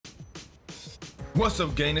What's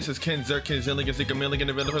up, gang? This is KenZerk,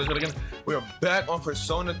 KenZerk. We are back on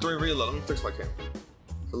Persona 3 Reload. Let me fix my camera.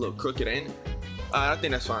 It's a little crooked, ain't it? I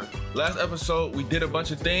think that's fine. Last episode, we did a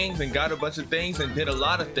bunch of things and got a bunch of things and did a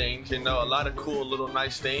lot of things, you know, a lot of cool little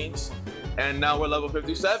nice things. And now we're level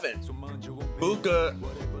 57. Fuuka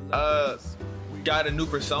got a new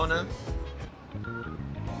persona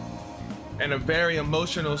and a very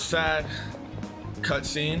emotional, sad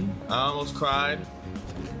cutscene. I almost cried,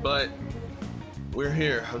 but we're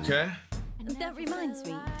here, okay? That reminds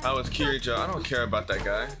me. I was Kirija. I don't care about that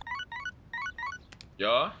guy.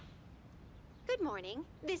 Y'all? Good morning.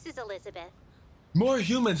 This is Elizabeth. More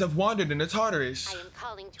humans have wandered in the Tartarus. I am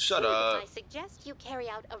calling to Shut prove up. I suggest you carry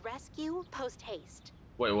out a rescue post-haste.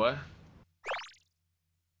 Wait, what?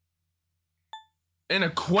 An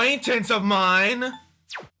acquaintance of mine?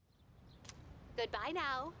 Goodbye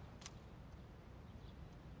now.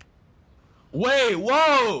 Wait,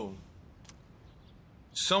 whoa!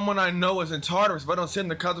 Someone I know is in Tartarus. If I don't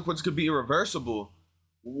send, the consequences could be irreversible.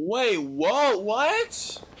 Wait, whoa,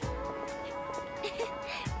 what?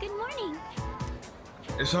 Good morning.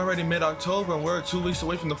 It's already mid-October and we're 2 weeks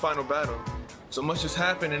away from the final battle. So much has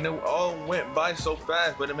happened and it all went by so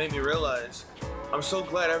fast, but it made me realize I'm so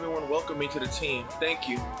glad everyone welcomed me to the team. Thank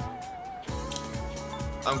you.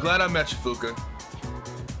 I'm glad I met you, Fuuka.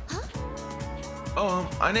 Huh?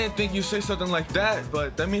 Oh, I didn't think you'd say something like that,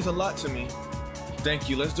 but that means a lot to me. Thank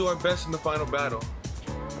you. Let's do our best in the final battle.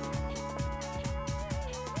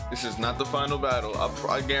 This is not the final battle.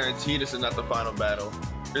 I guarantee this is not the final battle.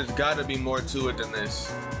 There's gotta be more to it than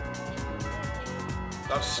this.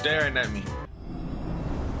 Stop staring at me.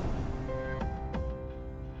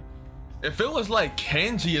 If it was like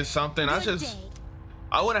Kenji or something, I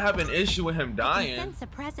wouldn't have an issue with him dying. Sense a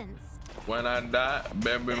presence. When I die,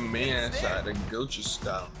 bury me inside the Gucci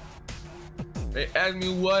style. They ask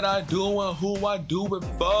me what I do and who I do it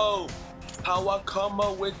for. How I come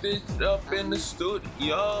up with this up in the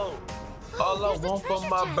studio. All I want for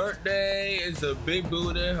my birthday is a big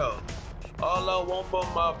booty hoe. All I want for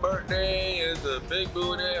my birthday is a big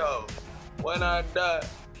booty hoe. When I die.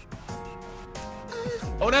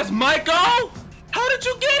 Oh, that's Michael? How did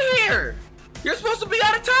you get here? You're supposed to be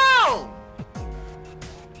out of town.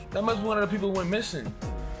 That must be one of the people who went missing.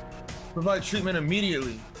 Provide treatment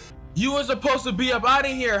immediately. You were supposed to be up out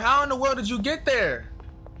of here. How in the world did you get there?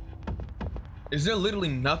 Is there literally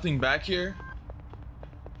nothing back here?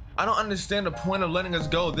 I don't understand the point of letting us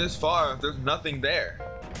go this far if there's nothing there.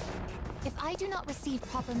 If I do not receive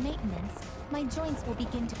proper maintenance, my joints will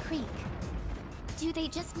begin to creak. Do they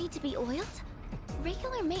just need to be oiled?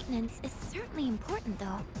 Regular maintenance is certainly important,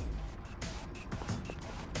 though.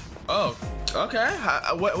 Oh, okay.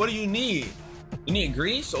 What do you need? You need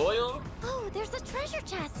grease, oil? Oh, there's a treasure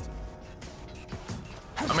chest.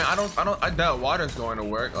 I mean, I doubt water's going to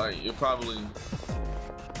work. Like, you're probably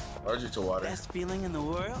allergic to water. Best feeling in the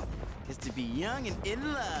world is to be young and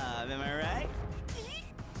in love, am I right?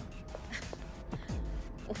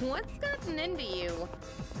 What's gotten into you?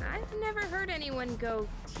 I've never heard anyone go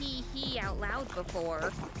tee-hee out loud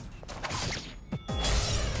before.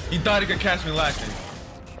 He thought he could catch me lacking.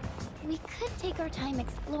 We could take our time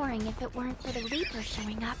exploring if it weren't for the Reaper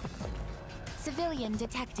showing up. Civilian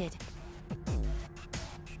detected.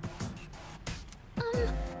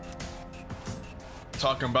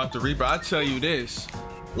 Talking about the Reaper, I tell you this.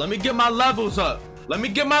 Let me get my levels up. Let me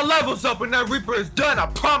get my levels up when that Reaper is done. I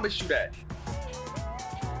promise you that.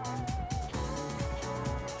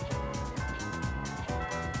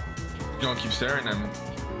 You don't keep staring at me.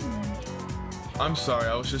 I'm sorry,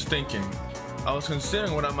 I was just thinking. I was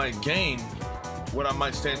considering what I might gain, what I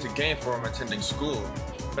might stand to gain from attending school.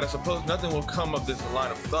 But I suppose nothing will come of this line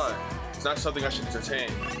of thought. It's not something I should entertain.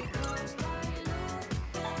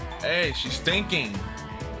 Hey, she's thinking.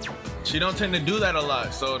 She don't tend to do that a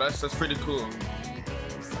lot, so that's pretty cool.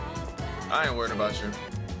 I ain't worried about you.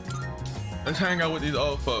 Let's hang out with these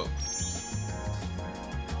old folks.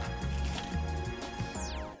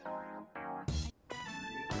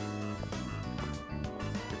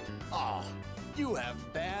 Oh, you have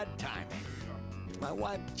bad timing. My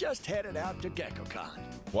wife just headed out to GeckoCon.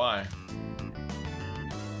 Why?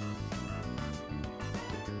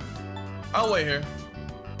 I'll wait here.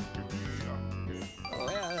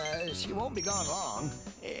 Well, she won't be gone long.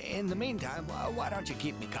 In the meantime, why don't you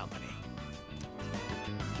keep me company?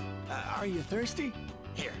 Are you thirsty?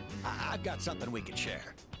 Here, I've got something we can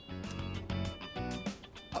share.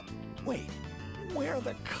 Wait, where are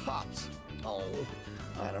the cops? Oh,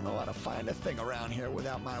 I don't know how to find a thing around here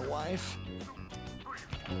without my wife.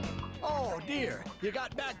 Oh dear, you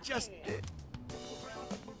got back just...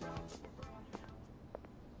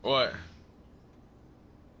 What?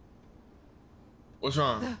 What's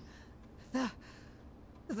wrong?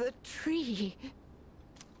 The tree.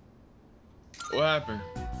 What happened?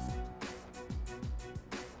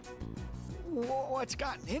 What's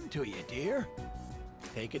gotten into you, dear?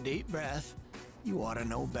 Take a deep breath. You ought to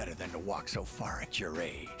know better than to walk so far at your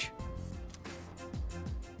age.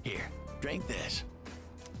 Here, drink this.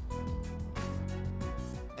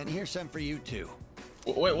 And here's some for you, too.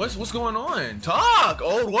 Wait, what's going on? Talk,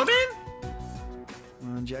 old woman!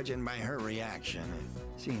 Well, judging by her reaction,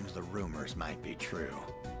 it seems the rumors might be true.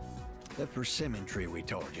 The persimmon tree we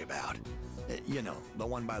told you about. You know, the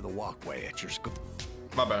one by the walkway at your school.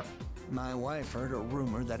 My bad. My wife heard a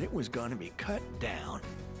rumor that it was going to be cut down,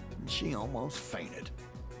 and she almost fainted.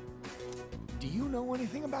 Do you know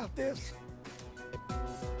anything about this?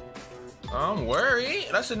 I'm worried.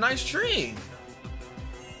 That's a nice tree.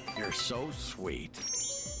 You're so sweet.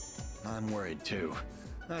 I'm worried too.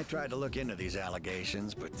 I tried to look into these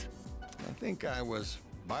allegations, but I think I was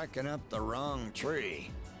barking up the wrong tree.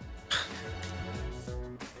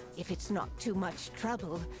 If it's not too much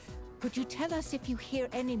trouble, could you tell us if you hear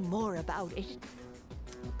any more about it?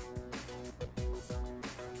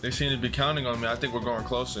 They seem to be counting on me. I think we're going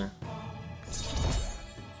closer.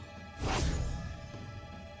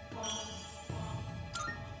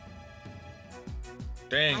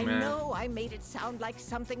 Dang, man. I know I made it sound like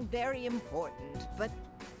something very important, but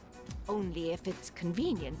only if it's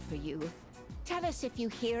convenient for you. Tell us if you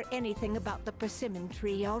hear anything about the persimmon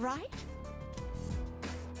tree, all right?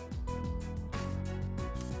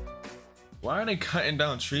 Why are they cutting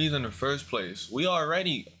down trees in the first place? We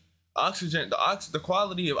already the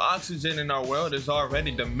quality of oxygen in our world is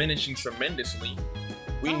already diminishing tremendously.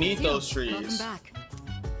 We need those trees. Welcome back.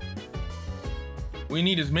 We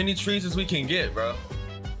need as many trees as we can get, bro.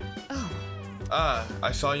 Oh. Ah,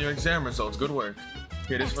 I saw your exam results. Good work.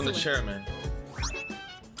 Here, this is from the chairman.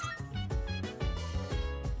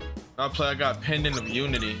 I got Pendant of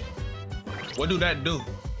Unity. What do that do?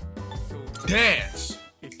 Dance!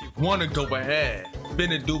 Wanna go ahead.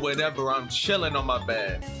 Finna do whatever. I'm chilling on my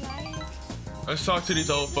bed. Let's talk to these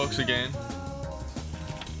old folks again.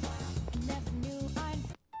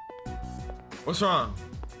 What's wrong?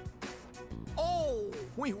 Oh,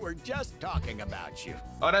 we were just talking about you.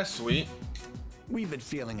 Oh, that's sweet. We've been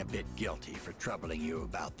feeling a bit guilty for troubling you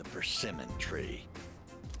about the persimmon tree.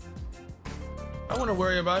 I wouldn't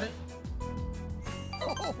worry about it.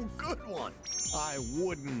 Oh, good one. I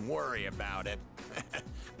wouldn't worry about it.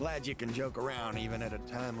 Glad you can joke around even at a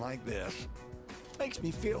time like this. Makes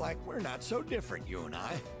me feel like we're not so different, you and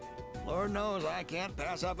I. Lord knows I can't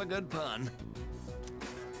pass up a good pun.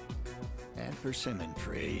 That persimmon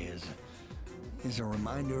tree is a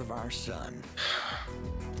reminder of our son.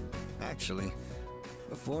 Actually,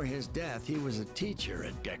 before his death, he was a teacher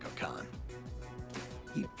at GeckoCon.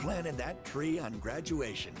 He planted that tree on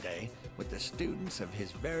graduation day with the students of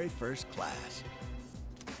his very first class.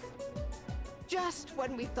 Just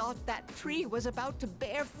when we thought that tree was about to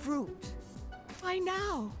bear fruit. Why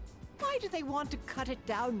now? Why do they want to cut it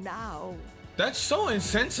down now? That's so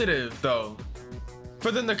insensitive, though.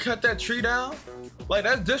 For them to cut that tree down? Like,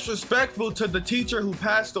 that's disrespectful to the teacher who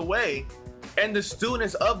passed away and the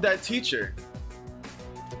students of that teacher.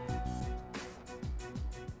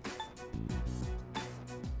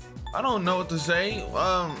 I don't know what to say.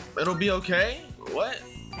 It'll be okay? What?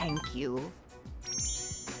 Thank you.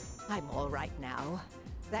 I'm all right now.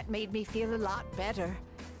 That made me feel a lot better.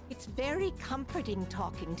 It's very comforting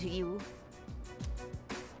talking to you.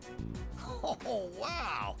 Oh,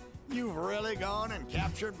 wow. You've really gone and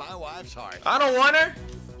captured my wife's heart. I don't want her.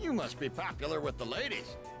 You must be popular with the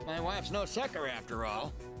ladies. My wife's no sucker after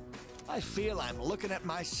all. I feel I'm looking at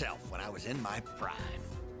myself when I was in my prime.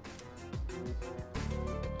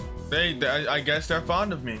 I guess they're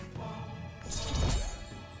fond of me.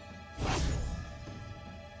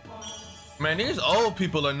 Man, these old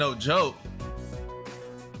people are no joke.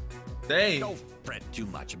 Don't fret too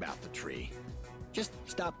much about the tree. Just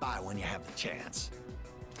stop by when you have the chance.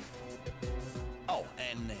 Oh,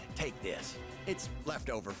 and take this. It's left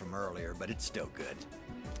over from earlier, but it's still good.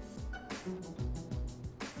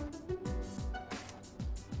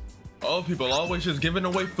 Old people always just giving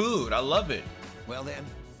away food. I love it. Well then,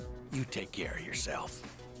 you take care of yourself.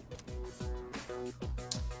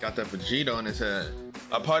 Got that Vegeta on his head.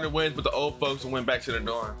 I parted ways with the old folks and went back to the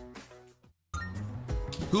dorm.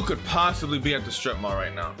 Who could possibly be at the strip mall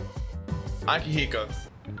right now? Akihiko.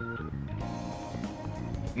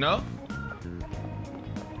 No?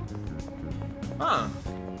 Huh.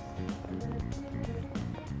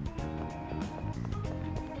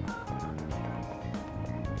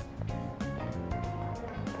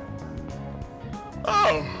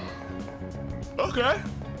 Oh. Okay.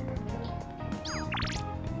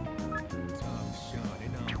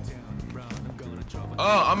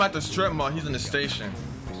 Oh, I'm at the strip mall. He's in the station.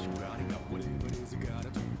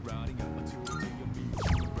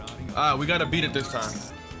 Ah, we gotta beat it this time.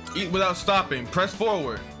 Eat without stopping. Press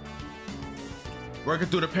forward. Working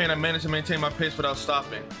through the pain, I managed to maintain my pace without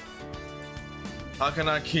stopping. How can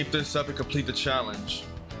I keep this up and complete the challenge?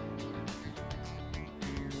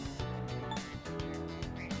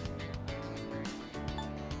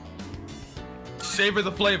 Savor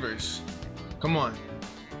the flavors. Come on.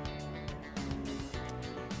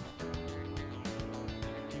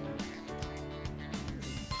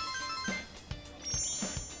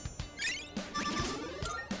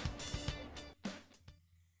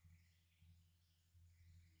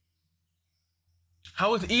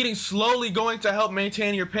 How is eating slowly going to help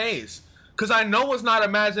maintain your pace? Because I know it's not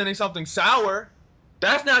imagining something sour.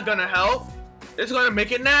 That's not gonna help. It's gonna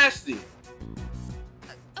make it nasty.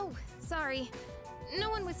 Oh, sorry. No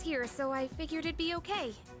one was here, so I figured it'd be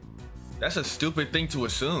okay. That's a stupid thing to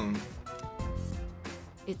assume.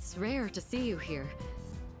 It's rare to see you here.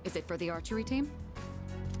 Is it for the archery team?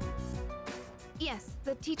 Yes,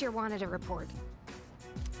 the teacher wanted a report.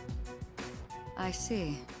 I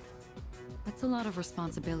see. That's a lot of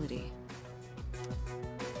responsibility.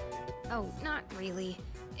 Oh, not really.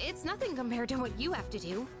 It's nothing compared to what you have to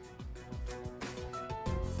do.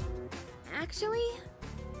 Actually,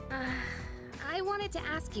 I wanted to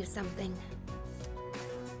ask you something.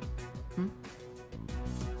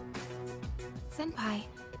 Senpai,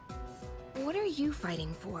 what are you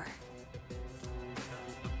fighting for?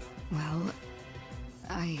 Well,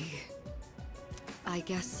 I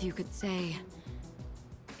guess you could say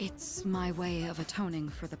it's my way of atoning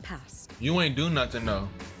for the past. You ain't do nothing though.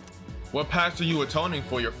 What past are you atoning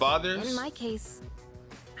for? Your father's? In my case,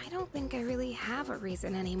 I don't think I really have a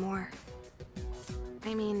reason anymore.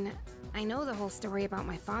 I mean, I know the whole story about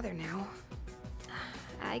my father now.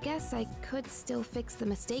 I guess I could still fix the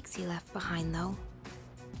mistakes he left behind, though.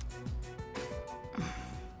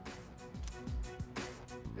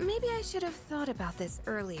 Maybe I should have thought about this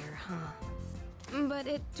earlier, huh? But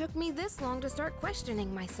it took me this long to start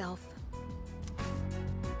questioning myself.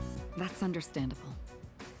 That's understandable.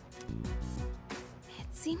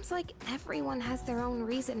 It seems like everyone has their own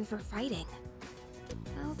reason for fighting.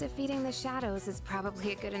 Well, defeating the shadows is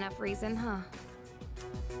probably a good enough reason, huh?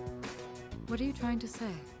 What are you trying to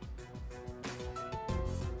say?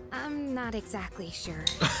 I'm not exactly sure.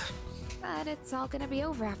 But it's all gonna be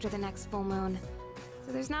over after the next full moon,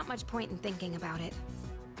 so there's not much point in thinking about it.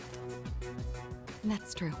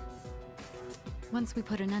 That's true. Once we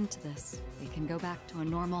put an end to this, we can go back to a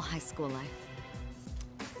normal high school life.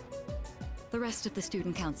 The rest of the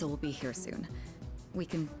student council will be here soon. We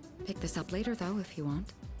can pick this up later, though, if you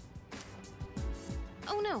want.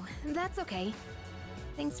 Oh no, that's okay.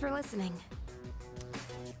 Thanks for listening.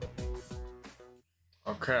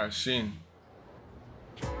 Okay, I see.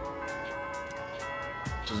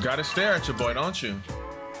 Just gotta stare at your boy, don't you?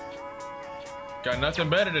 Got nothing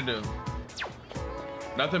better to do.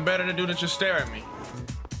 Nothing better to do than just stare at me.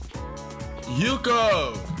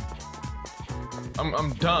 Yuko!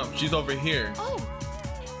 I'm dumb. She's over here. Oh!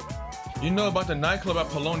 You know about the nightclub at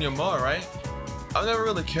Polonia Mall, right? I've never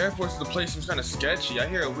really cared for it, so the place seems kind of sketchy. I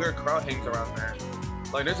hear a weird crowd hangs around there.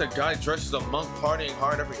 Like, there's a guy dressed as a monk partying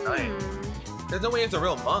hard every night. There's no way he's a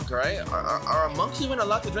real monk, right? Are monks even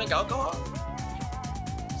allowed to drink alcohol?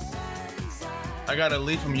 I got a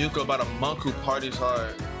lead from Yuko about a monk who parties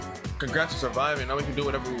hard. Congrats on surviving. Now we can do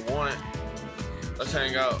whatever we want. Let's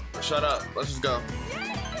hang out. Shut up. Let's just go.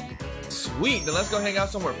 Sweet. Then let's go hang out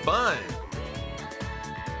somewhere fun.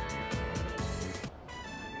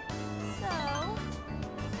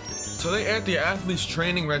 So they aired the athlete's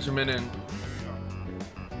training regimen and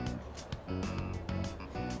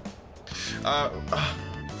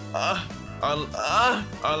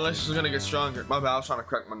unless she's gonna get stronger. My bad, I was trying to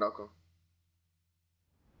crack my knuckle.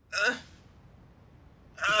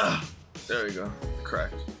 There we go.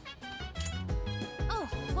 Cracked. Oh,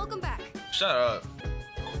 welcome back. Shut up.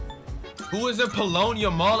 Who is in Polonia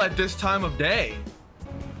Mall at this time of day?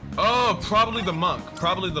 Oh, probably the monk.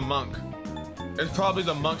 Probably the monk. It's probably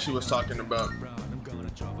the monk she was talking about.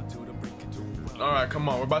 Alright, come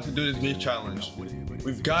on. We're about to do this beef challenge.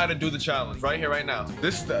 We've got to do the challenge right here, right now.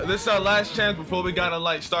 This is our last chance before we gotta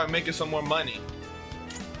like start making some more money.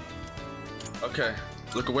 Okay,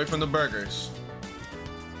 look away from the burgers.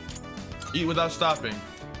 Eat without stopping.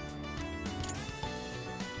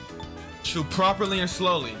 Chew properly and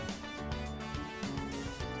slowly.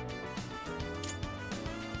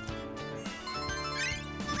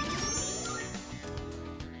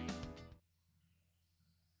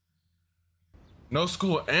 No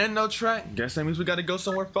school and no track? Guess that means we gotta go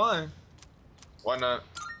somewhere fun. Why not?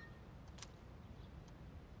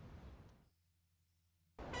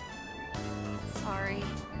 Sorry.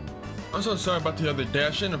 I'm so sorry about the other day.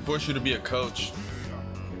 I shouldn't have forced you to be a coach.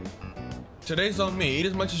 Today's on me. Eat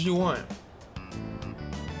as much as you want.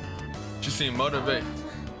 You seem motivated.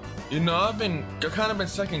 You know, I've kind of been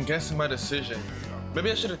second guessing my decision.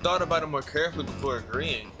 Maybe I should have thought about it more carefully before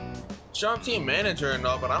agreeing. Sure, I'm team manager and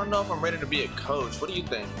all, but I don't know if I'm ready to be a coach. What do you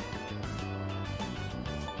think?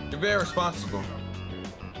 You're very responsible.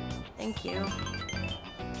 Thank you.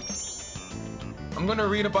 I'm gonna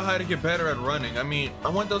read up on how to get better at running. I mean, I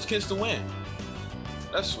want those kids to win.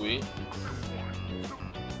 That's sweet.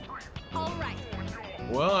 All right.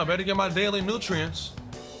 Well, I better get my daily nutrients.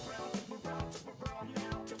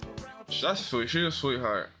 That's sweet. She's a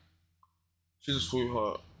sweetheart. She's a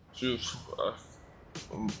sweetheart. She's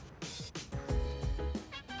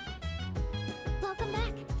Welcome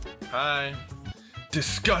back. Hi.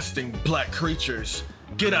 Disgusting black creatures.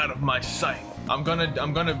 Get out of my sight. I'm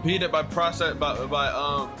gonna beat it by process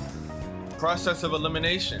of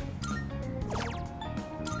elimination.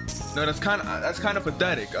 No, that's kind of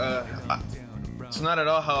pathetic. It's not at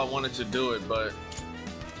all how I wanted to do it, but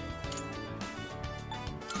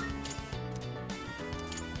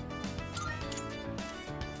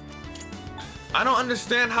I don't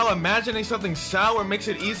understand how imagining something sour makes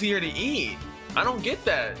it easier to eat. I don't get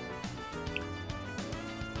that.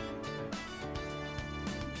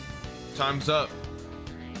 Time's up.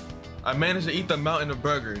 I managed to eat the mountain of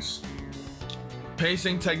burgers.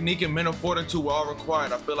 Pacing, technique, and mental fortitude were all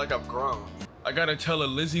required. I feel like I've grown. I gotta tell a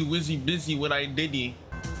Lizzie Wizzy Busy what I diddy.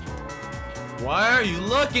 Why are you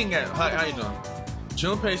looking at? How you doing?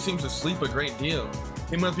 Junpei seems to sleep a great deal.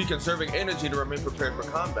 He must be conserving energy to remain prepared for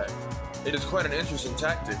combat. It is quite an interesting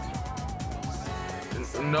tactic.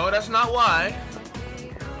 No, that's not why.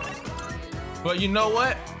 But you know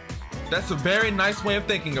what? That's a very nice way of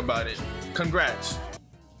thinking about it. Congrats.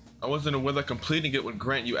 I wasn't aware that completing it would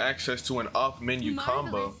grant you access to an off-menu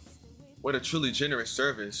combo. What a truly generous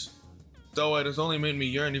service. Though it has only made me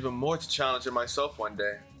yearn even more to challenge it myself one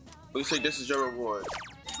day. Please say this is your reward.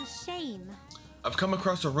 A shame. I've come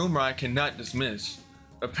across a rumor I cannot dismiss.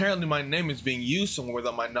 Apparently my name is being used somewhere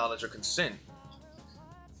without my knowledge or consent.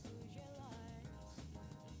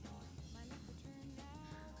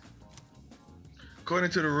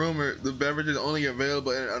 According to the rumor, the beverage is only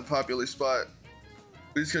available in an unpopular spot.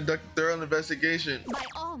 Please conduct a thorough investigation. By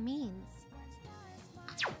all means.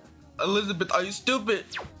 Elizabeth, are you stupid?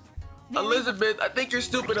 Elizabeth, I think you're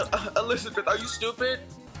stupid. Elizabeth, are you stupid?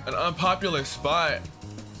 An unpopular spot.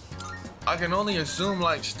 I can only assume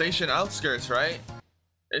like station outskirts, right?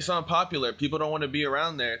 It's unpopular. People don't want to be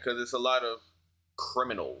around there because it's a lot of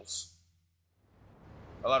criminals.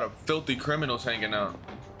 A lot of filthy criminals hanging out.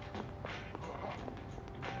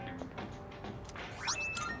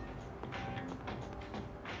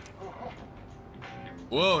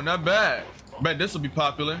 Whoa, not bad. Bet this will be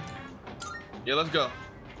popular. Yeah, let's go.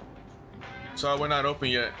 Sorry, we're not open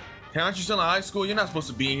yet. Hey, aren't you still in high school? You're not supposed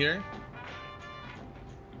to be here.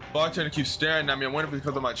 Bartender keeps staring at me. I wonder if it's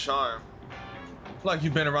because of my charm. Like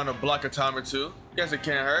you've been around the block a time or two. Guess it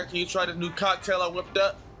can't hurt. Can you try this new cocktail I whipped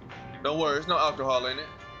up? Don't worry, there's no alcohol in it.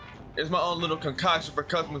 It's my own little concoction for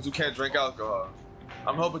customers who can't drink alcohol.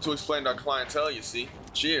 I'm hoping to explain to our clientele, you see.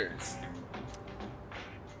 Cheers.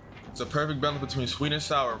 It's a perfect balance between sweet and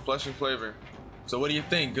sour and flesh and flavor. So what do you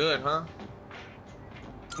think? Good, huh?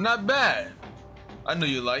 Not bad. I knew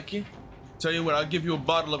you'd like it. Tell you what, I'll give you a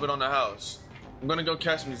bottle of it on the house. I'm gonna go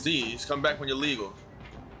catch some Z's. Come back when you're legal.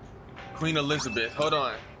 Queen Elizabeth, hold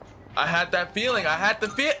on. I had that feeling. I had the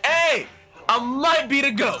feel. Hey, I might be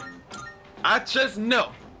the GOAT. I just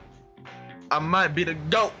know. I might be the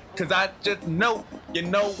GOAT, cause I just know. You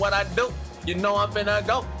know what I do. You know I'm finna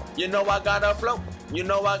go. You know I got a flow. You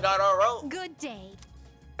know I got a roll. Good day.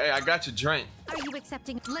 Hey, I got your drink. Are you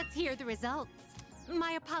accepting? Let's hear the results.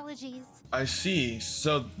 My apologies. I see.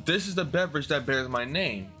 So this is the beverage that bears my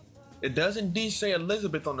name. It does indeed say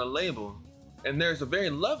Elizabeth on the label, and there's a very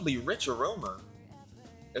lovely, rich aroma.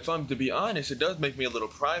 If I'm to be honest, it does make me a little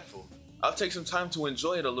prideful. I'll take some time to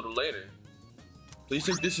enjoy it a little later. Please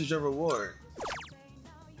take this as your reward.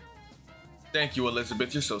 Thank you,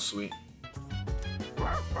 Elizabeth. You're so sweet.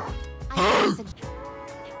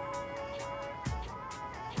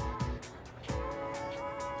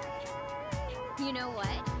 You know what?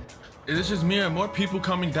 Is this just me or more people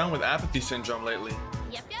coming down with apathy syndrome lately?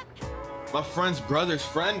 Yep. My friend's brother's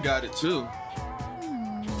friend got it too.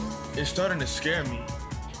 It's starting to scare me.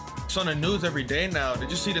 It's on the news every day now. Did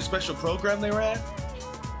you see the special program they ran?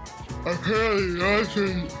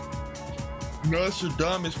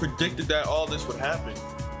 Nostradamus predicted that all this would happen.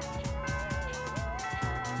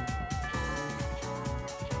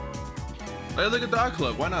 Hey, look at the art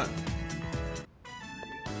club. Why not?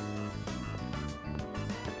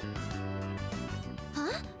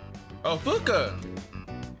 Huh? Oh, Fuuka!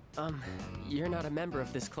 You're not a member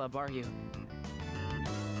of this club, are you?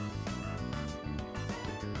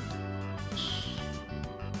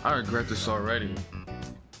 I regret this already.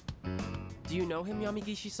 Do you know him,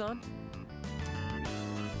 Yamigishi-san?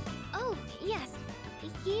 Oh, yes.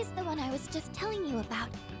 He's the one I was just telling you about.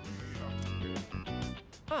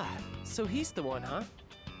 Ah, so he's the one, huh?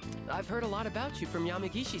 I've heard a lot about you from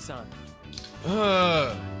Yamigishi-san.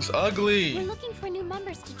 It's ugly. We're looking for new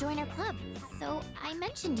members to join our club, so I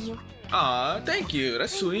mentioned you. Aw, thank you.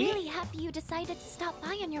 That's sweet. I'm really happy you decided to stop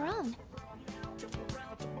by on your own.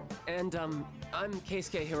 And, I'm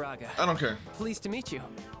Keisuke Hiraga. I don't care. Pleased to meet you.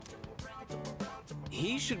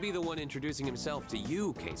 He should be the one introducing himself to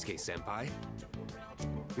you, Keisuke-senpai.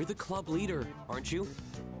 You're the club leader, aren't you?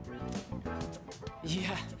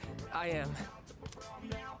 Yeah, I am.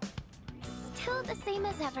 Still the same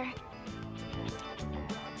as ever.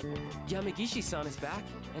 Yamigishi-san is back,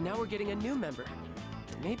 and now we're getting a new member.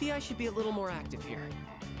 Maybe I should be a little more active here.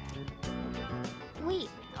 Wait,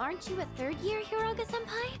 aren't you a third year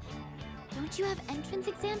Hiraga-senpai? Don't you have entrance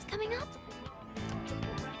exams coming up?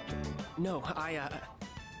 No,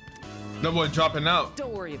 No boy dropping out.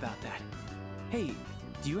 Don't worry about that. Hey,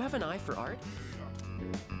 do you have an eye for art?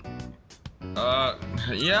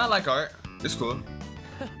 Yeah, I like art. It's cool.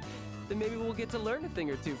 Then maybe we'll get to learn a thing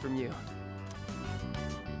or two from you.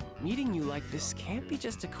 Meeting you like this can't be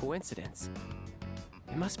just a coincidence.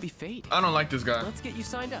 It must be fate. I don't like this guy. Let's get you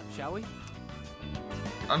signed up, shall we?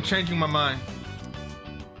 I'm changing my mind.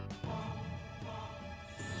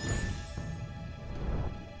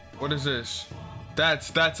 What is this?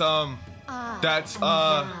 That's no,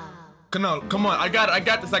 come on, I got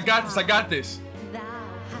this. Thou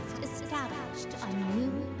hast established a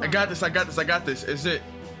new I got this. Is it?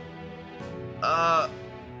 Thou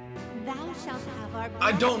shalt have our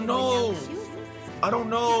I don't know. I don't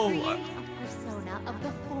know. Create a persona of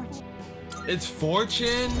the fortune. It's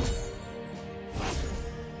fortune?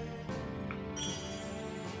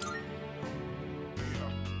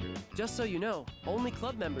 Just so you know, only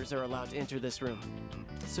club members are allowed to enter this room.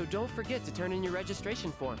 So don't forget to turn in your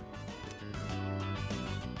registration form.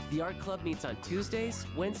 The art club meets on Tuesdays,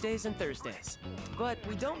 Wednesdays, and Thursdays. But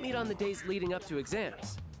we don't meet on the days leading up to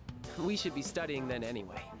exams. We should be studying then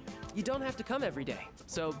anyway. You don't have to come every day,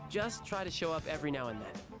 so just try to show up every now and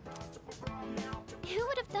then. Who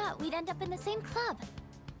would have thought we'd end up in the same club?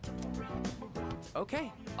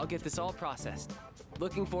 Okay, I'll get this all processed.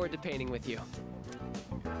 Looking forward to painting with you.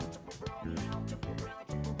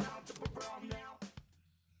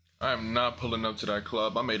 I am not pulling up to that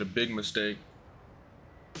club. I made a big mistake.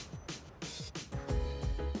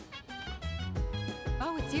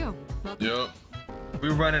 Oh, it's you. Welcome. Yup. We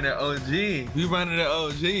running at OG. Running at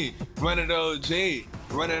OG.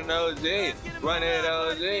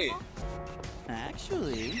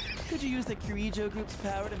 Actually, could you use the Kirijo group's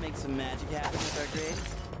power to make some magic happen with our grades?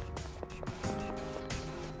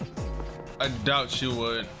 I doubt she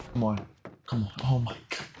would. Come on. Oh my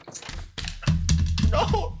god.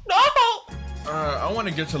 No. I want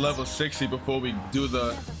to get to level 60 before we do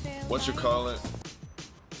the whatchamacallit.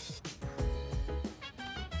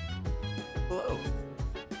 Hello.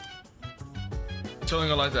 Something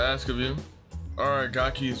I'd like to ask of you. Alright,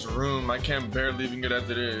 Gaki's room. I can't bear leaving it as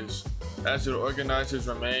it is. As it organizes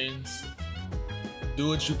remains, do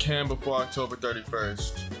what you can before October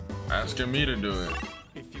 31st. Asking me to do it.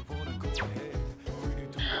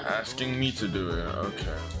 Asking me to do it.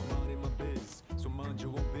 Okay.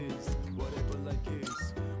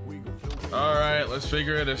 Alright, let's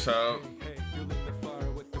figure this out.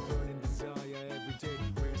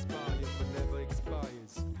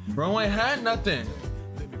 Bro ain't had nothing.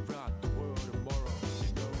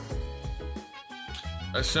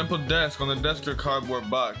 A simple desk. On the desk, a cardboard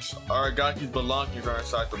box. Aragaki's belongings are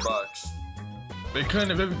inside the box. They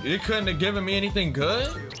couldn't have given me anything good?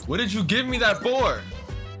 What did you give me that for?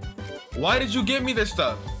 Why did you give me this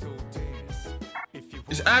stuff?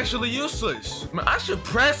 It's actually useless. Man, I should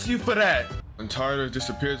press you for that. When Tartar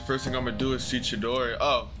disappears, first thing I'm gonna do is see Chidori.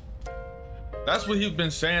 Oh. That's what he's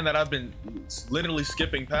been saying that I've been literally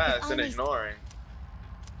skipping past and ignoring.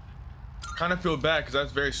 Kind of feel bad because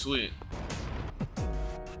that's very sweet.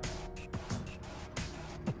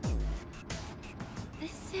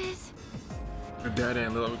 This is... Her dad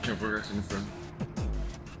ain't little, we can't progress any further.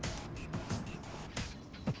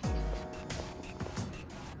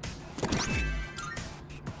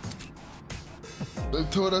 They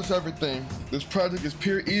told us everything. This project is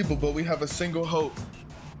pure evil, but we have a single hope.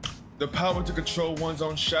 The power to control one's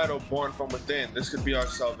own shadow born from within. This could be our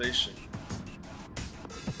salvation.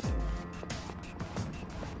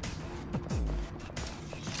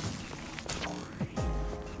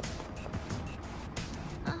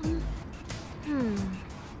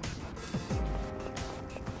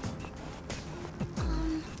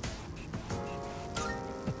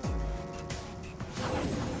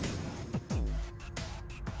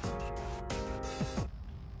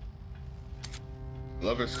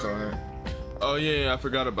 Lover's card. Oh yeah, I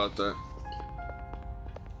forgot about that.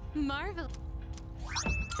 Marvel.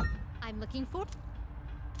 I'm looking for.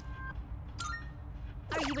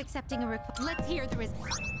 Are you accepting a request? Let's hear the result.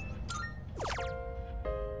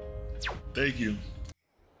 Thank you.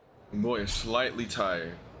 The boy is slightly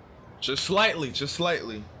tired. Just slightly, just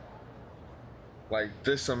slightly. Like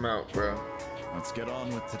this amount, bro. Let's get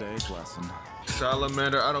on with today's lesson.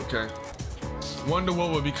 Salamander, I don't care. Wonder what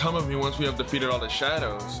will become of me once we have defeated all the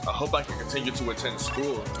shadows. I hope I can continue to attend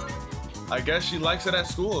school. I guess she likes it at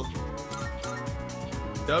school.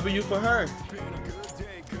 W for her.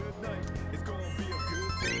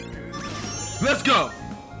 Let's go!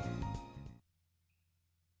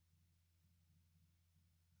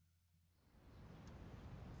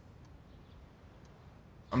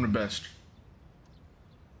 I'm the best.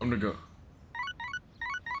 I'm the go.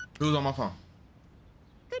 Who's on my phone?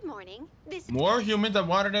 Good morning. This More humid than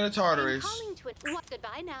water than a Tartarus.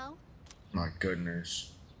 Goodbye now. My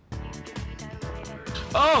goodness.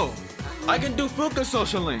 Oh! I can do Fuuka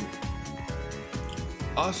social link.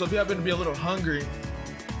 Also, if you happen to be a little hungry,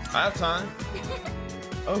 I have time.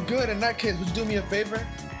 Oh good, in that case, would you do me a favor?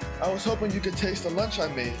 I was hoping you could taste the lunch I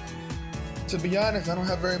made. To be honest, I don't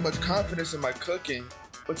have very much confidence in my cooking,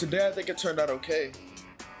 but today I think it turned out okay.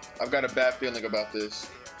 I've got a bad feeling about this.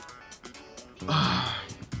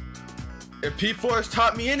 If P4 has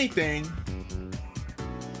taught me anything,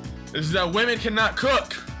 it's that women cannot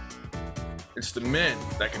cook. It's the men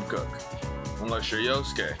that can cook, unless you're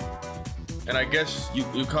Yosuke. And I guess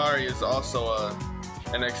Yukari is also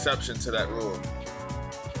an exception to that rule.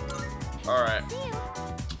 All right.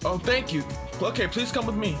 Oh, thank you. Okay, please come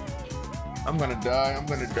with me. I'm gonna die. I'm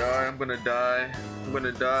gonna die. I'm gonna die. I'm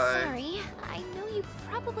gonna die. Sorry, I know you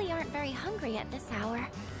probably aren't very hungry at this hour.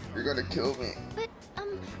 You're gonna kill me. But,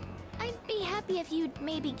 I'd be happy if you'd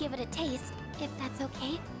maybe give it a taste, if that's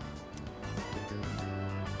okay.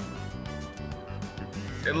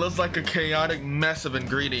 It looks like a chaotic mess of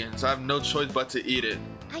ingredients. I have no choice but to eat it.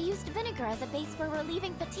 I used vinegar as a base for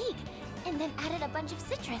relieving fatigue, and then added a bunch of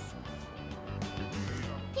citrus.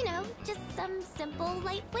 You know, just some simple,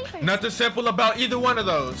 light flavors. Nothing simple about either one of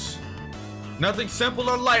those. Nothing simple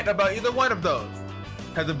or light about either one of those.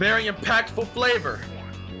 Has a very impactful flavor.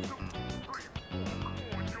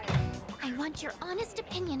 I want your honest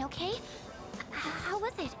opinion, okay? How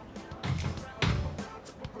was it?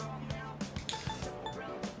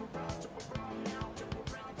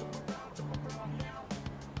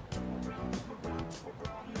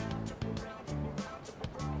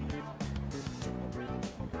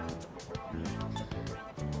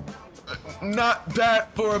 Not bad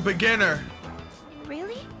for a beginner.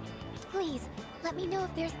 Really? Please, let me know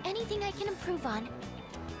if there's anything I can improve on.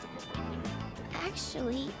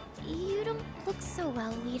 Actually, you don't look so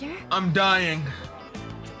well, leader. I'm dying.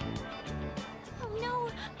 Oh no,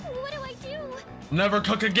 what do I do? Never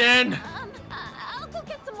cook again. I'll go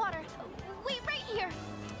get some water. Wait right here.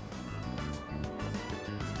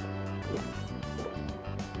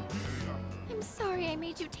 I'm sorry I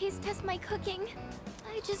made you taste test my cooking.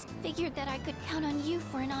 I just figured that I could count on you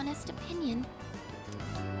for an honest opinion.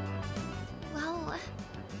 Well,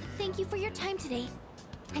 thank you for your time today.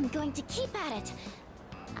 I'm going to keep at it.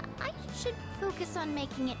 I should focus on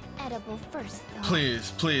making it edible first, though.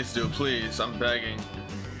 Please, please do, please. I'm begging.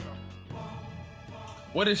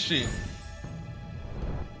 What is she?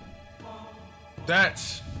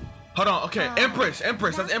 That's... Hold on, okay. Empress,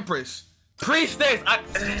 that's Empress. Priestess! I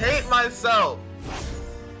hate myself!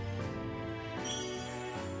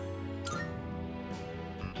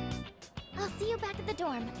 I'll see you back at the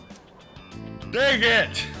dorm. Dang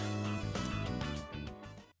it!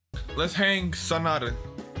 Let's hang Sanada.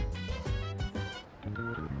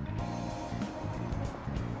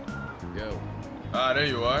 Yo. Ah, there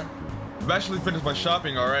you are. I've actually finished my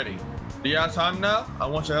shopping already. Do you have time now? I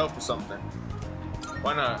want your help for something.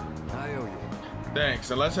 Why not? I owe you. Thanks,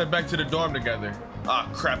 and let's head back to the dorm together. Ah,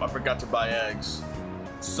 crap, I forgot to buy eggs.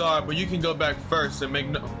 Sorry, but you can go back first and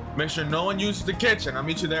make sure no one uses the kitchen. I'll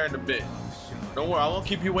meet you there in a bit. Don't worry, I won't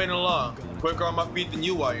keep you waiting long. Quicker on my feet than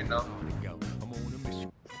you are, you know.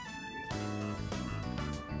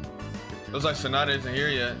 Looks like Sonata isn't here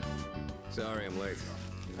yet. Sorry I'm late.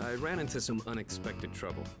 I ran into some unexpected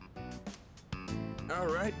trouble.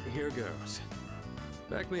 Alright, here goes.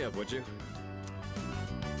 Back me up, would you?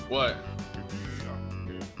 What?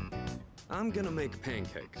 I'm gonna make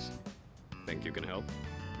pancakes. Think you can help?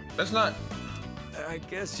 That's not... I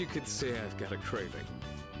guess you could say I've got a craving.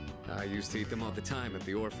 I used to eat them all the time at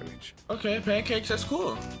the orphanage. Okay, pancakes, that's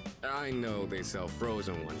cool. I know they sell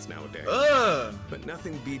frozen ones nowadays. Ugh! But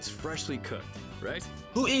nothing beats freshly cooked, right?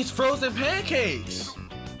 Who eats frozen pancakes?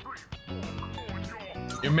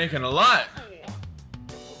 You're making a lot.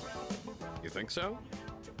 You think so?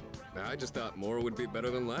 I just thought more would be better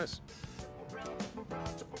than less.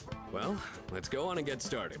 Well, let's go on and get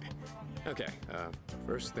started. Okay,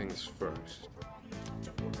 first things first.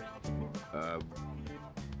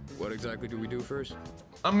 What exactly do we do first?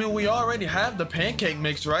 I mean, we already have the pancake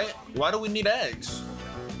mix, right? Why do we need eggs?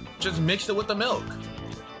 Just mix it with the milk.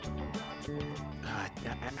 I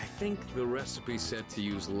think the recipe said to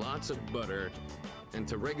use lots of butter and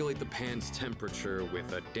to regulate the pan's temperature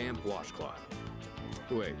with a damp washcloth.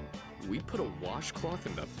 Wait, we put a washcloth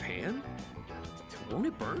in the pan? Won't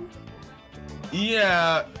it burn?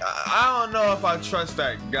 Yeah, I don't know if I trust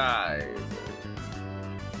that guy.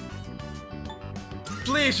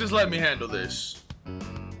 Please just let me handle this.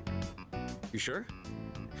 You sure?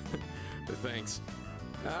 Thanks.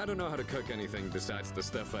 I don't know how to cook anything besides the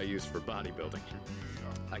stuff I use for bodybuilding.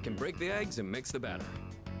 I can break the eggs and mix the batter.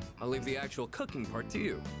 I'll leave the actual cooking part to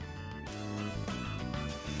you.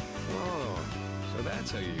 Oh, so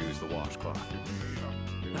that's how you use the washcloth.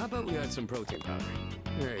 How about we add some protein powder?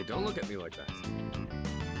 Hey, don't look at me like that.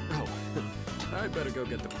 Oh, I'd better go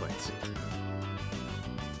get the plates.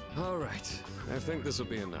 All right, I think this will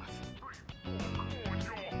be enough.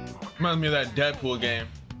 Reminds me of that Deadpool game.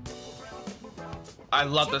 I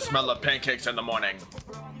love the smell of pancakes in the morning.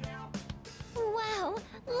 Wow,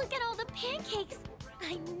 look at all the pancakes.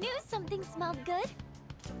 I knew something smelled good.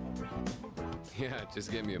 Yeah,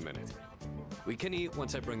 just give me a minute. We can eat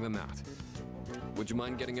once I bring them out. Would you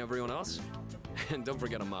mind getting everyone else? And don't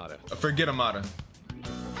forget Amada. Forget Amada.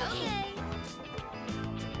 Okay.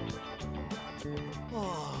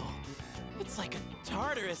 Whoa, it's like a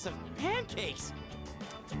Tartarus of pancakes.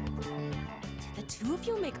 Did the two of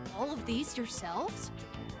you make all of these yourselves?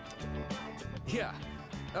 Yeah,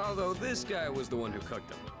 although this guy was the one who cooked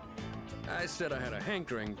them. I said I had a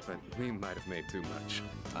hankering, but we might have made too much.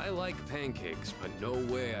 I like pancakes, but no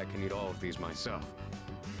way I can eat all of these myself.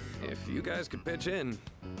 If you guys could pitch in,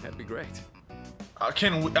 that'd be great.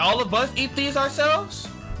 Can all of us eat these ourselves?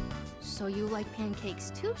 So you like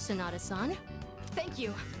pancakes too, Sonata-san? Thank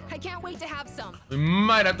you. I can't wait to have some. We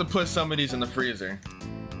might have to put some of these in the freezer.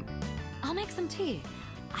 I'll make some tea.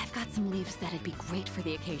 I've got some leaves that'd be great for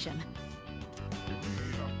the occasion.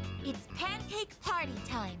 It's pancake party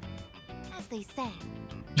time, as they say.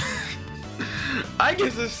 I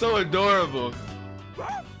guess it's so adorable.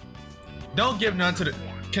 Don't give none to the...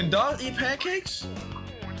 Can dogs eat pancakes?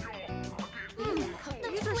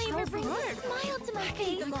 The flavor brings a smile to my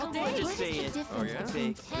face. What is the difference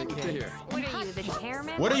between pancakes What are you, the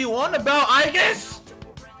chairman? What are you on about, I guess?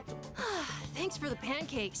 Thanks for the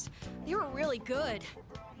pancakes. They were really good.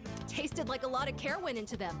 Tasted like a lot of care went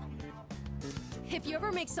into them. If you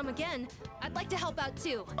ever make some again, I'd like to help out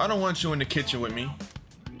too. I don't want you in the kitchen with me.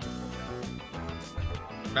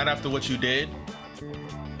 Not after what you did.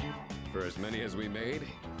 For as many as we made,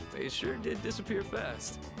 they sure did disappear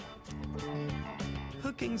fast.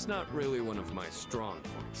 Cooking's not really one of my strong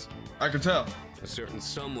points. I can tell. A certain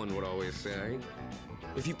someone would always say,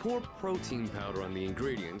 if you pour protein powder on the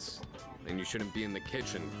ingredients, then you shouldn't be in the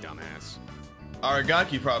kitchen, dumbass.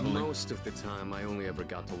 Aragaki, probably. Most of the time, I only ever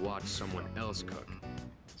got to watch someone else cook.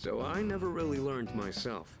 So I never really learned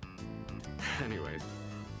myself. Anyways,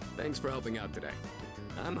 thanks for helping out today.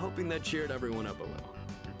 I'm hoping that cheered everyone up a little.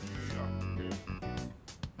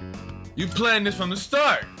 You planned this from the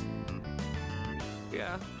start.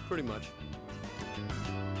 Yeah, pretty much.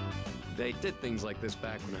 They did things like this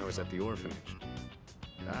back when I was at the orphanage.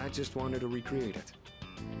 I just wanted to recreate it.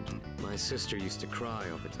 My sister used to cry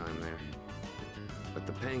all the time there. But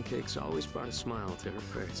the pancakes always brought a smile to her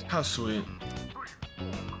face. How sweet.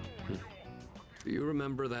 Do you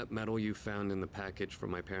remember that medal you found in the package from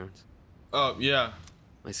my parents? Oh, yeah.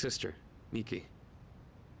 My sister, Miki.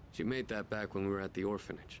 She made that back when we were at the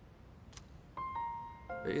orphanage.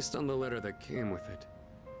 Based on the letter that came with it,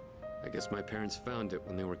 I guess my parents found it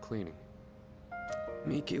when they were cleaning.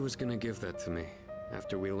 Miki was gonna give that to me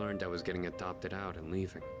after we learned I was getting adopted out and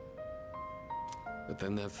leaving. But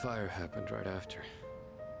then that fire happened right after.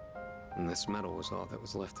 And this medal was all that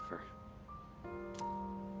was left of her.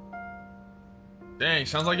 Dang,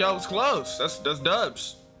 sounds like y'all was close. That's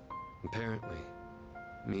dubs. Apparently.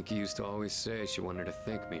 Miki used to always say she wanted to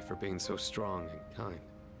thank me for being so strong and kind.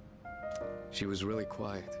 She was really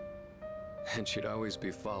quiet, and she'd always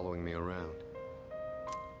be following me around.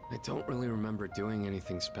 I don't really remember doing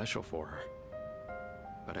anything special for her,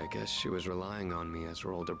 but I guess she was relying on me as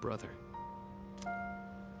her older brother.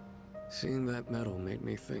 Seeing that medal made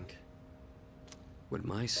me think, would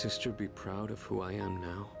my sister be proud of who I am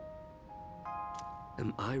now?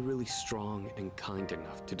 Am I really strong and kind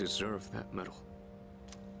enough to deserve that medal?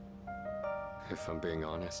 If I'm being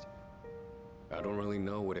honest, I don't really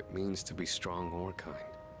know what it means to be strong or kind.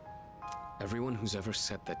 Everyone who's ever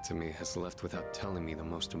said that to me has left without telling me the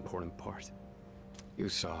most important part. You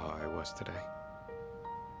saw how I was today.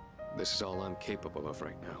 This is all I'm capable of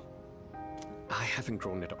right now. I haven't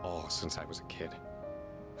grown at all since I was a kid.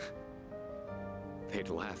 They'd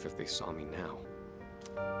laugh if they saw me now.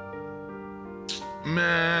 Man,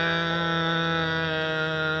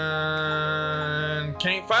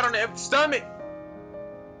 can't fight on the empty stomach.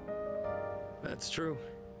 That's true.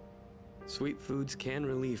 Sweet foods can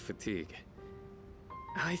relieve fatigue.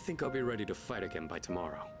 I think I'll be ready to fight again by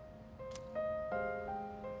tomorrow.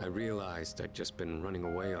 I realized I'd just been running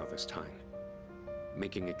away all this time,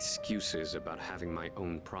 making excuses about having my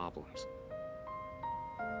own problems.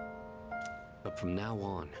 But from now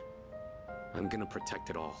on, I'm gonna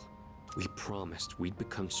protect it all. We promised we'd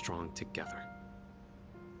become strong together.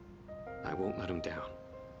 I won't let him down.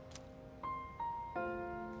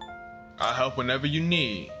 I'll help whenever you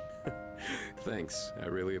need. Thanks, I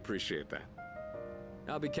really appreciate that.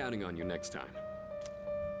 I'll be counting on you next time.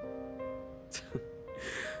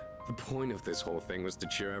 The point of this whole thing was to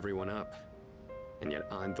cheer everyone up. And yet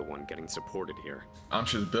I'm the one getting supported here. I'm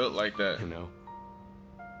just built like that. You know?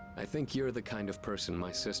 I think you're the kind of person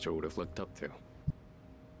my sister would have looked up to.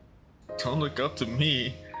 Don't look up to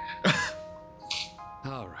me.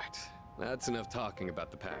 Alright, that's enough talking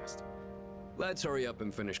about the past. Let's hurry up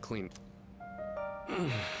and finish clean.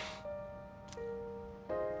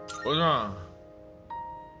 What's wrong?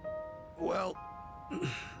 Well,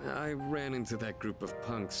 I ran into that group of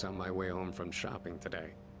punks on my way home from shopping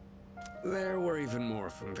today. There were even more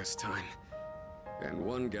from this time. And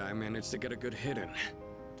one guy managed to get a good hit in.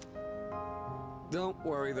 Don't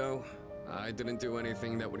worry though, I didn't do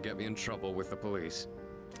anything that would get me in trouble with the police.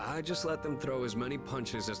 I just let them throw as many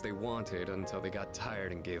punches as they wanted until they got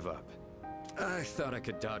tired and gave up. I thought I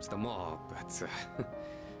could dodge them all, but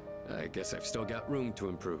I guess I've still got room to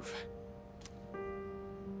improve.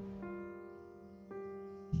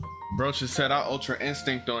 Bro just set out Ultra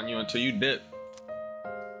Instinct on you until you dip.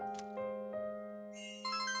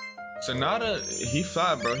 Sonata, he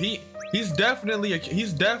fly, bro. He's definitely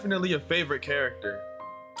a favorite character.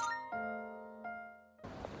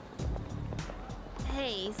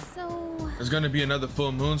 Hey, so... There's gonna be another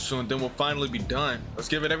full moon soon, then we'll finally be done. Let's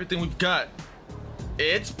give it everything we've got.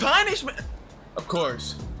 It's punishment! Of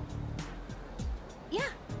course. Yeah.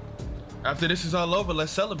 After this is all over,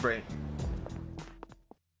 let's celebrate.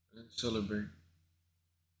 Let's celebrate.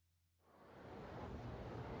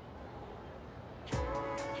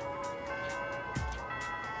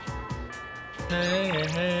 Hey,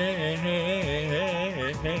 hey,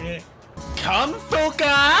 hey, hey. Come,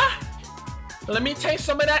 Fuuka! Let me taste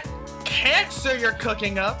some of that KenZerk you're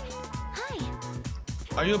cooking up. Hi.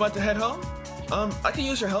 Are you about to head home? I can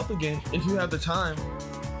use your help again if you have the time.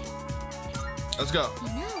 Let's go.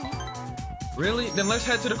 You know. Really? Then let's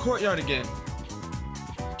head to the courtyard again.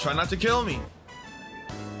 Try not to kill me.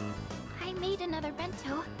 I made another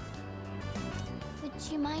bento. Would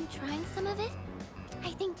you mind trying some of it?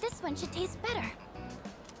 I think this one should taste better.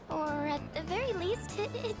 Or at the very least,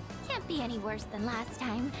 it can't be any worse than last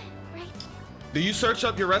time, right? Do you search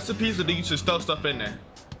up your recipes or do you just throw stuff in there?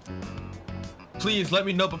 Please let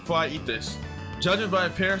me know before I eat this. Judging by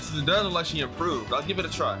appearances, it does look like she improved. I'll give it a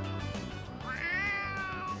try.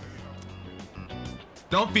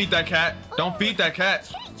 Don't feed that cat. Don't feed that cat.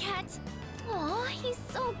 Kitty cat. Aw, he's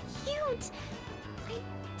so cute. I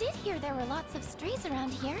did hear there were lots of strays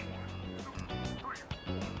around here.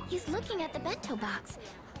 He's looking at the bento box.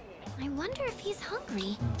 I wonder if he's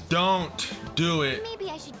hungry. Don't do it. Maybe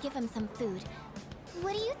I should give him some food.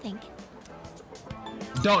 What do you think?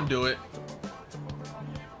 Don't do it.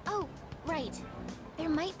 Oh, right. There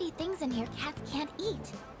might be things in here cats can't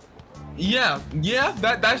eat. Yeah,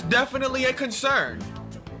 that's definitely a concern.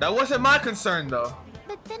 That wasn't my concern though.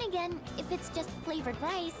 But then again, if it's just flavored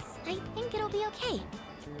rice, I think it'll be okay.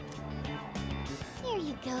 Here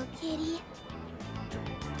you go, kitty.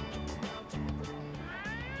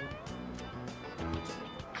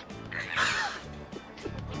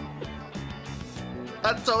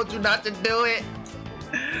 I told you not to do it.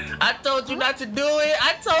 I told you not to do it.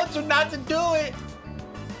 I told you not to do it.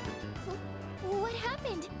 What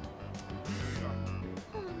happened?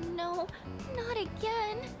 Oh no, not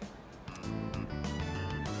again.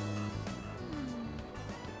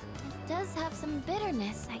 It does have some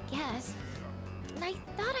bitterness, I guess. I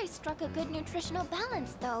thought I struck a good nutritional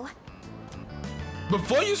balance, though.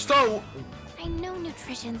 Before you start... I know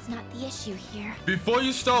nutrition's not the issue here. Before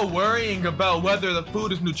you start worrying about whether the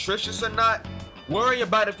food is nutritious or not, worry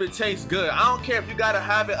about if it tastes good. I don't care if you gotta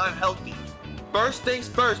have it unhealthy. First things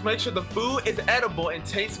first, make sure the food is edible and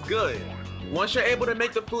tastes good. Once you're able to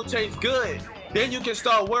make the food taste good, then you can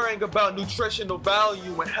start worrying about nutritional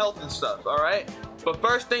value and health and stuff, alright?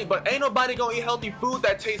 But ain't nobody gonna eat healthy food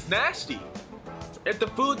that tastes nasty. If the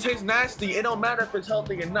food tastes nasty, it don't matter if it's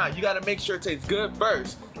healthy or not. You gotta make sure it tastes good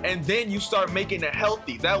first, and then you start making it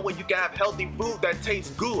healthy. That way you can have healthy food that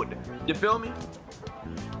tastes good. You feel me?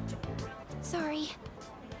 Sorry,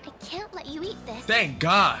 I can't let you eat this. Thank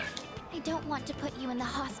God. I don't want to put you in the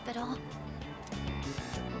hospital.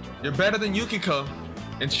 You're better than Yukiko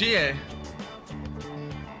and Chie.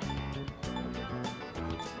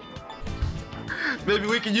 Maybe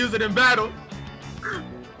we can use it in battle.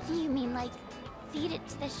 You mean like feed it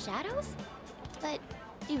to the shadows? But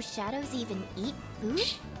do shadows even eat food?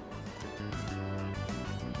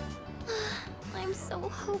 I'm so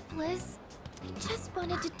hopeless. I just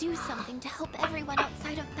wanted to do something to help everyone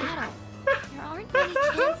outside of battle. There aren't many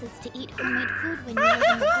chances to eat homemade food when you live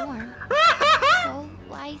in the dorm. So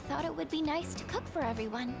I thought it would be nice to cook for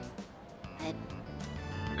everyone. But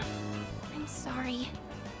I'm sorry.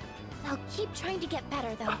 I'll keep trying to get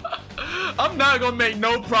better, though. I'm not gonna make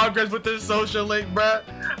no progress with this social link, bruh.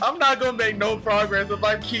 I'm not gonna make no progress if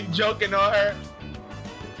I keep joking on her.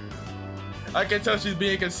 I can tell she's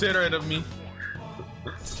being considerate of me.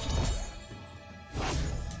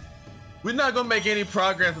 We're not gonna make any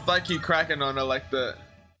progress if I keep cracking on her like that.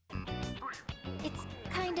 It's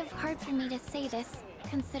kind of hard for me to say this,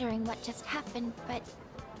 considering what just happened, but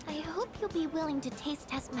I hope you'll be willing to taste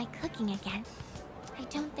test my cooking again. I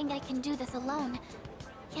don't think I can do this alone.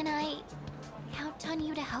 Can I count on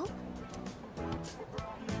you to help?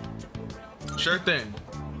 Sure thing.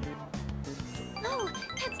 Oh,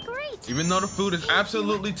 that's great! Even though the food is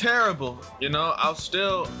absolutely terrible, you know,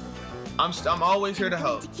 I'm always here to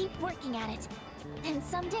help. To keep working at it. And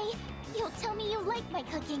someday, you'll tell me you like my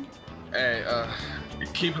cooking. Hey,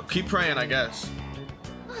 keep praying, I guess.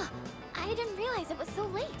 Oh, I didn't realize it was so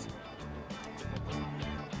late.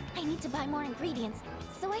 I need to buy more ingredients,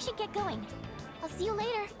 so I should get going. I'll see you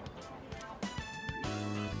later.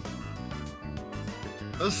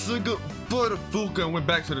 I said goodbye to Fuuka and went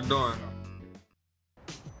back to the dorm.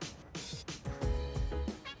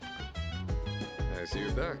 I see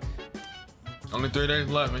you're back. Only 3 days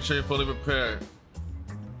left. Make sure you're fully prepared.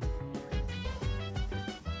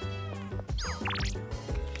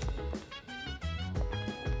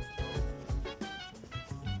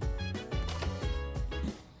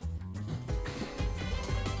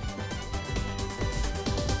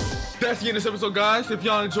 That's the end of this episode, guys. If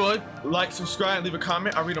y'all enjoyed, like, subscribe, leave a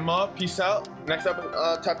comment. I'll read them all. Peace out. Next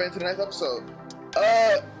episode, tap into the next episode.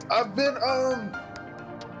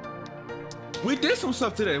 We did some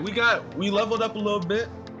stuff today. We leveled up a little bit.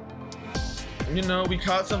 You know, we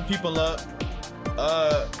caught some people up.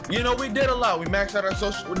 You know, we did a lot. We maxed out our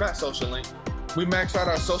we maxed out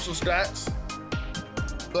our social stats.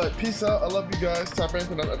 But peace out. I love you guys. Tap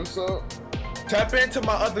into another episode. Tap into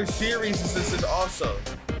my other series since also.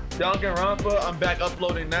 Danganronpa, I'm back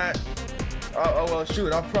uploading that. Oh well,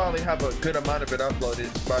 shoot, I'll probably have a good amount of it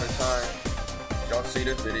uploaded by the time y'all see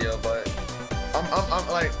this video. But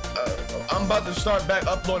I'm about to start back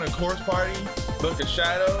uploading Course Party, Book of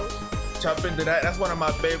Shadows. Tap into that. That's one of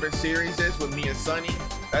my favorite series with me and Sunny.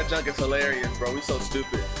 That junk is hilarious, bro. We so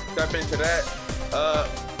stupid. Tap into that.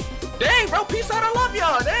 Dang, bro, peace out. I love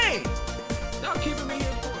y'all.